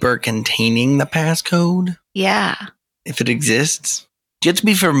paper containing the passcode? Yeah. If it exists? Do you have to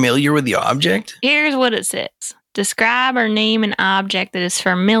be familiar with the object? Here's what it says. Describe or name an object that is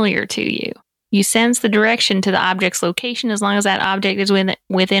familiar to you. You sense the direction to the object's location as long as that object is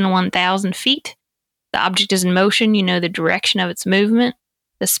within 1,000 feet. The object is in motion. You know the direction of its movement.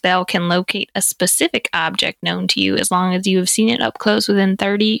 The spell can locate a specific object known to you as long as you have seen it up close within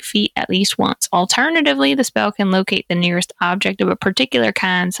 30 feet at least once. Alternatively, the spell can locate the nearest object of a particular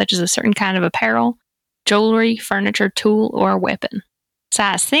kind, such as a certain kind of apparel, jewelry, furniture, tool, or weapon. So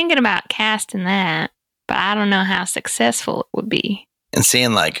I was thinking about casting that, but I don't know how successful it would be. And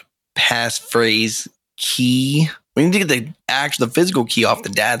saying like passphrase key. We need to get the physical key off the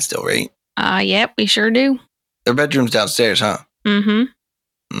dad still, right? Yep, we sure do. Their bedroom's downstairs, huh? Mm-hmm.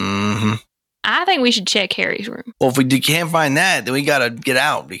 Mm-hmm. I think we should check Harry's room. Well, if we can't find that, then we gotta get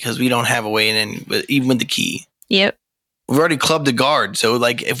out because we don't have a way in, even with the key. Yep. We've already clubbed the guard, so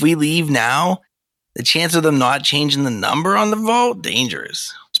like if we leave now, the chance of them not changing the number on the vault,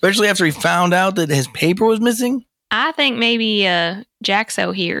 dangerous. Especially after he found out that his paper was missing. I think maybe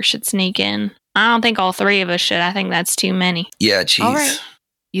Jaxo here should sneak in. I don't think all three of us should. I think that's too many. Yeah, jeez. All right.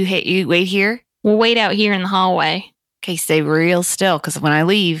 You wait here? We'll wait out here in the hallway. Okay, stay real still, because when I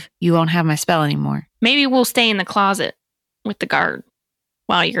leave, you won't have my spell anymore. Maybe we'll stay in the closet with the guard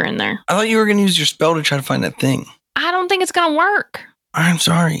while you're in there. I thought you were going to use your spell to try to find that thing. I don't think it's going to work. I'm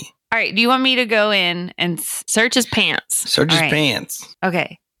sorry. All right, do you want me to go in and Search his pants. Search his All right. pants.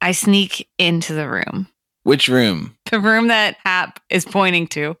 Okay, I sneak into the room. Which room? The room that Hap is pointing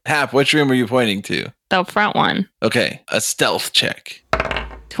to. Hap, which room are you pointing to? The front one. Okay, a stealth check.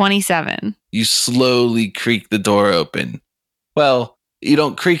 27. You slowly creak the door open. Well, you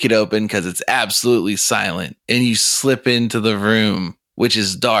don't creak it open because it's absolutely silent. And you slip into the room, which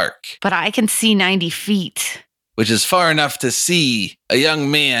is dark, But I can see 90 feet. which is far enough to see a young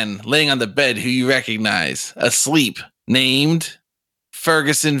man laying on the bed who you recognize, asleep, named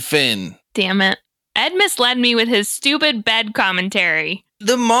Ferguson Finn. Damn it. Ed misled me with his stupid bed commentary.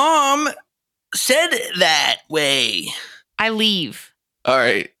 The mom said that way. I leave. All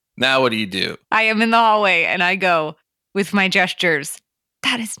right, now what do you do? I am in the hallway and I go with my gestures.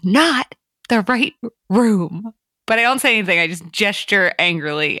 That is not the right room. But I don't say anything. I just gesture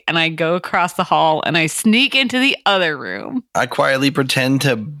angrily and I go across the hall and I sneak into the other room. I quietly pretend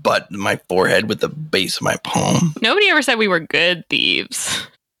to butt my forehead with the base of my palm. Nobody ever said we were good thieves.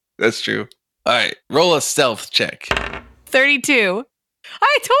 That's true. All right, roll a stealth check. 32.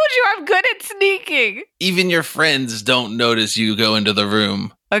 I told you I'm good at sneaking. Even your friends don't notice you go into the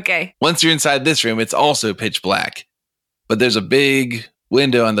room. Okay. Once you're inside this room, it's also pitch black. But there's a big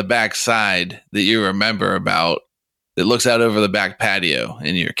window on the back side that you remember about that looks out over the back patio,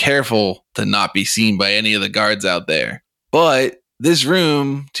 and you're careful to not be seen by any of the guards out there. But this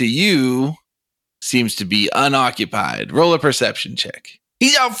room, to you, seems to be unoccupied. Roll a perception check.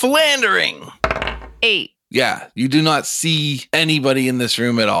 He's out philandering. 8. Yeah, you do not see anybody in this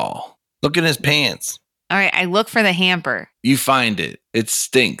room at all. Look at his pants. All right. I look for the hamper. You find it. It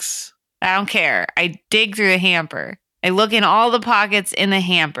stinks. I don't care. I dig through the hamper. I look in all the pockets in the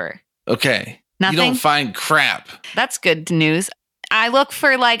hamper. Okay. Nothing? You don't find crap. That's good news. I look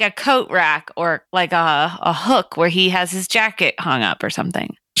for like a coat rack or like a hook where he has his jacket hung up or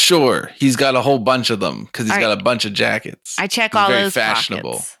something. Sure, he's got a whole bunch of them because he's All got a bunch of jackets. I check He's all very those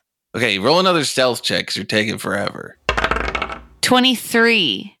fashionable. pockets. Okay, roll another stealth check because you're taking forever.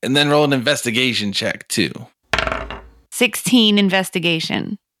 23. And then roll an investigation check too. 16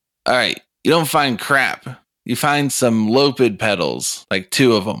 investigation. All right, you don't find crap. You find some Lopid petals, like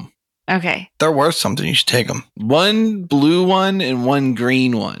 2 of them. Okay. They're worth something. You should take them. 1 blue one and 1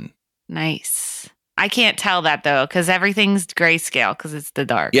 green one. Nice. I can't tell that though because everything's grayscale because it's the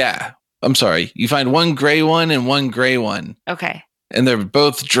dark. Yeah, I'm sorry. You find 1 gray one and 1 gray one, Okay. and they're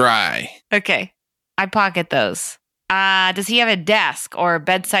both dry. Okay. I pocket those. Does he have a desk or a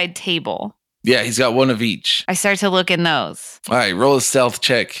bedside table? Yeah, he's got 1 of each. I start to look in those. All right, roll a stealth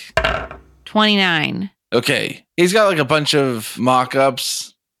check. 29. Okay. He's got like a bunch of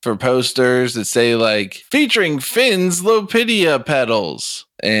mock-ups for posters that say like featuring Finn's Lopidia petals.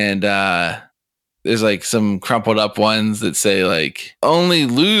 And there's like some crumpled up ones that say like only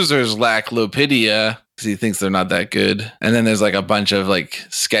losers lack Lopidia because he thinks they're not that good. And then there's like a bunch of like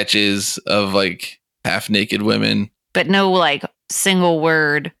sketches of like half naked women. But no like single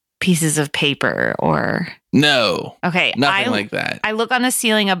word pieces of paper or. No, Okay. nothing like that. I look on the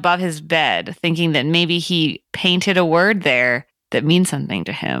ceiling above his bed, thinking that maybe he painted a word there that means something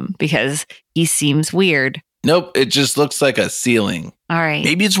to him because he seems weird. Nope, it just looks like a ceiling. All right.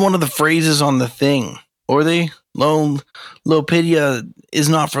 Maybe it's one of the phrases on the thing. Or Lopidia is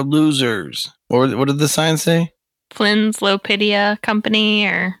not for losers. Or what did the sign say? Flynn's Lopidia Company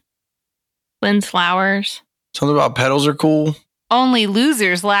or Flynn's Flowers. Something about petals are cool. Only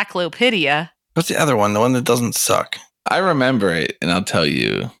losers lack Lopidia. What's the other one? The one that doesn't suck. I remember it, and I'll tell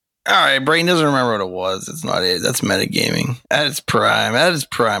you. All right, Brayden doesn't remember what it was. It's not it. That's metagaming. That is prime.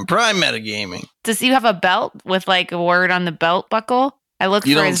 Prime metagaming. Does he have a belt with like a word on the belt buckle? I look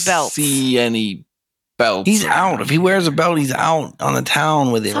You for don't his belt. see any belts. He's out. If he wears a belt, he's out on the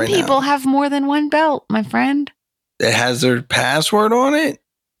town with it Some right people now. have more than one belt, my friend. It has their password on it.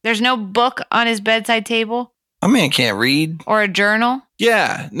 There's no book on his bedside table My man can't read. or a journal.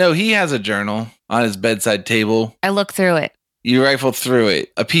 Yeah, no, he has a journal on his bedside table. I look through it. You rifle through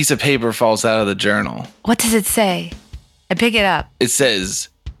it. A piece of paper falls out of the journal. What does it say? I pick it up. It says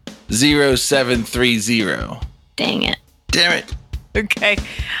 0730. Dang it. Damn it. Okay.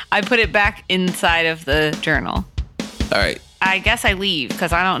 I put it back inside of the journal. All right. I guess I leave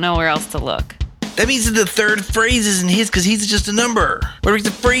because I don't know where else to look. That means that the third phrase isn't his because he's just a number. Where is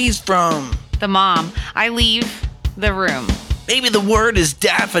the phrase from? The mom. I leave the room. Maybe the word is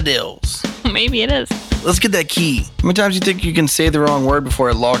daffodils. Maybe it is. Let's get that key. How many times do you think you can say the wrong word before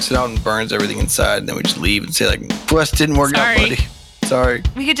it locks it out and burns everything inside? And then we just leave and say, like, Quest didn't work out, Sorry. buddy. Sorry.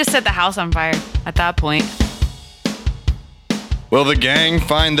 We could just set the house on fire at that point. Will the gang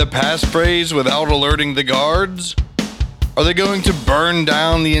find the passphrase without alerting the guards? Are they going to burn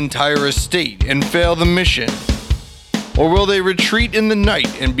down the entire estate and fail the mission? Or will they retreat in the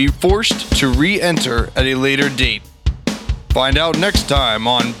night and be forced to re-enter at a later date? Find out next time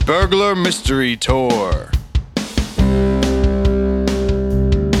on Burglar Mystery Tour.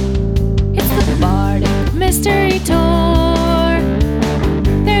 It's the Bardic Mystery Tour.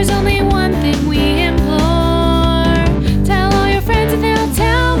 There's only one thing we implore. Tell all your friends and they'll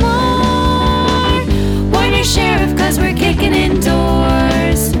tell more. Warn your sheriff, cause we're kicking in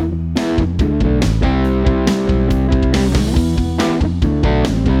doors.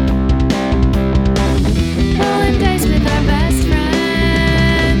 Rolling dice with our best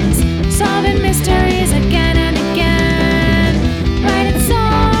friends. Solving mysteries again and again. Writing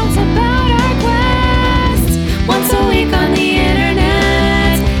songs about our quests. Once a week on the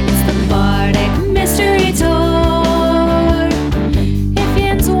internet. It's the Bardic Mystery Tour. If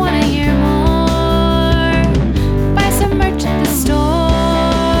yins wanna hear more, buy some merch at the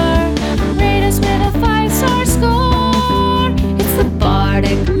store. Rate us with a 5-star score. It's the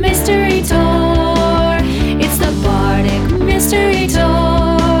Bardic Mystery Tour. It's the Bardic Mystery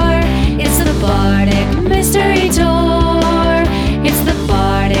Tour. It's the Bardic Mystery Tour. It's the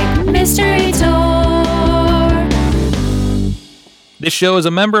Bardic Mystery Tour. This show is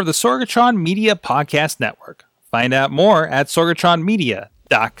a member of the Sorgatron Media Podcast Network. Find out more at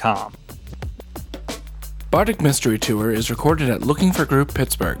sorgatronmedia.com. Bardic Mystery Tour is recorded at Looking for Group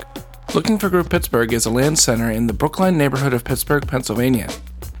Pittsburgh. Looking for Group Pittsburgh is a land center in the Brookline neighborhood of Pittsburgh, Pennsylvania.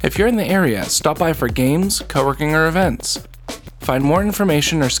 If you're in the area, stop by for games, co-working, or events. Find more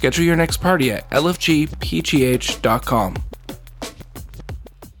information or schedule your next party at lfgpgh.com.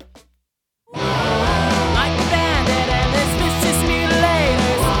 Like a bandit and his vicious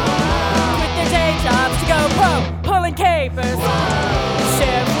mutilators. Quit their day jobs to go pulling capers.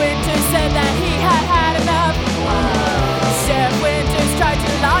 Sheriff Winters said that he had had enough. Sheriff Winters tried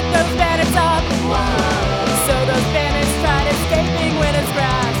to lock those bandits up. So those bandits tried escaping winter's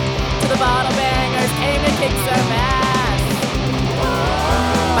grasp. To the bottle bangers came to kick some ass.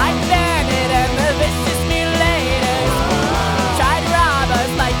 Mike Bandit and the vicious mutilators tried to rob us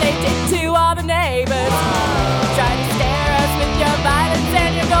like they did to all the neighbors. Tried to scare us with your violence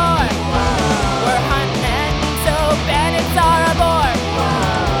and your gore. We're hunting and so bandits are aboard.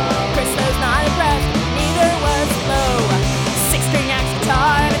 Chrysler's not impressed, neither was Flo. 6-string axe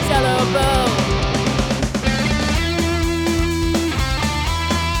guitar and a cello bow.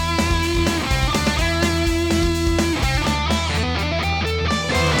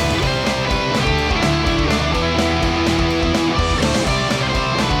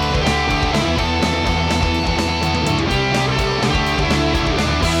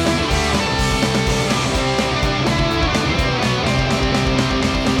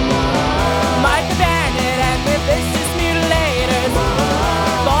 Mike the Bandit and the vicious mutilators.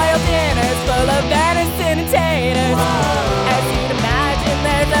 Boiled dinners full of venison and taters. As you'd imagine,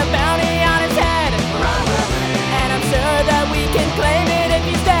 there's a bounty on his head. And I'm sure that we can claim it if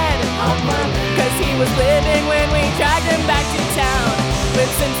he's dead. 'Cause he was living with